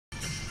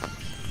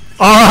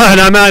All right,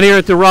 I'm out here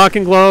at the Rock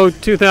and Glow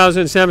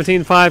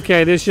 2017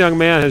 5K. This young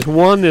man has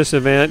won this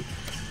event.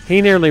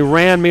 He nearly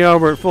ran me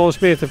over at full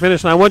speed at the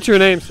finish line. What's your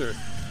name, sir?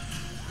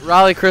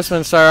 Riley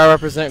Crisman, sir. I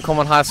represent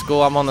Cullman High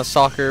School. I'm on the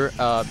soccer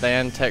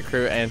band, tech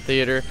crew, and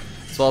theater,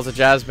 as well as a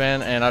jazz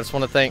band. And I just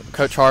want to thank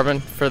Coach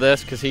Harbin for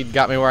this because he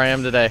got me where I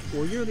am today.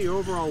 Well, you're the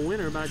overall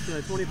winner, about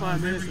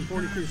 25 minutes and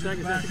 42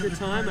 seconds. That's a good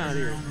time out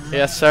here.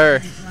 Yes, sir.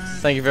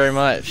 Thank you very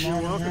much.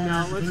 You're welcome.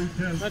 Now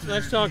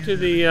let's talk to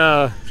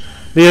the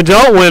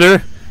adult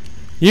winner.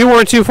 You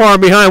weren't too far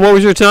behind. What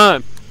was your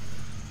time?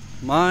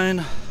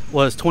 Mine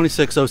was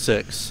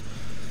 26:06,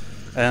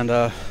 and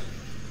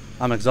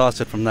I'm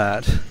exhausted from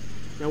that.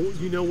 Now, do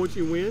you know what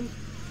you win?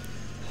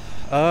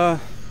 I'm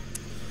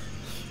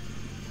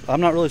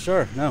not really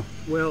sure. No.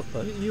 Well,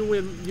 you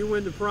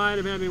win the pride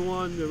of having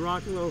won the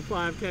Rock and Roll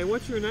 5K.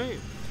 What's your name?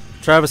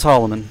 Travis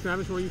Holloman.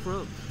 Travis, where are you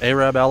from?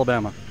 Arab,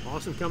 Alabama.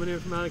 Awesome, coming in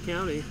from out of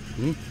county.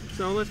 Mm-hmm.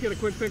 So let's get a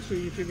quick picture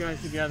of you two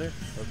guys together.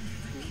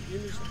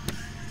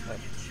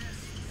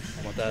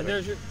 I want that.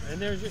 And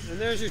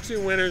there's your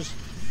two winners.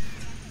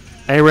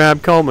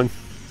 Arab, Cullman.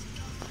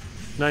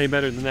 Not any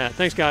better than that.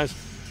 Thanks, guys.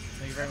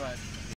 Thank you very much.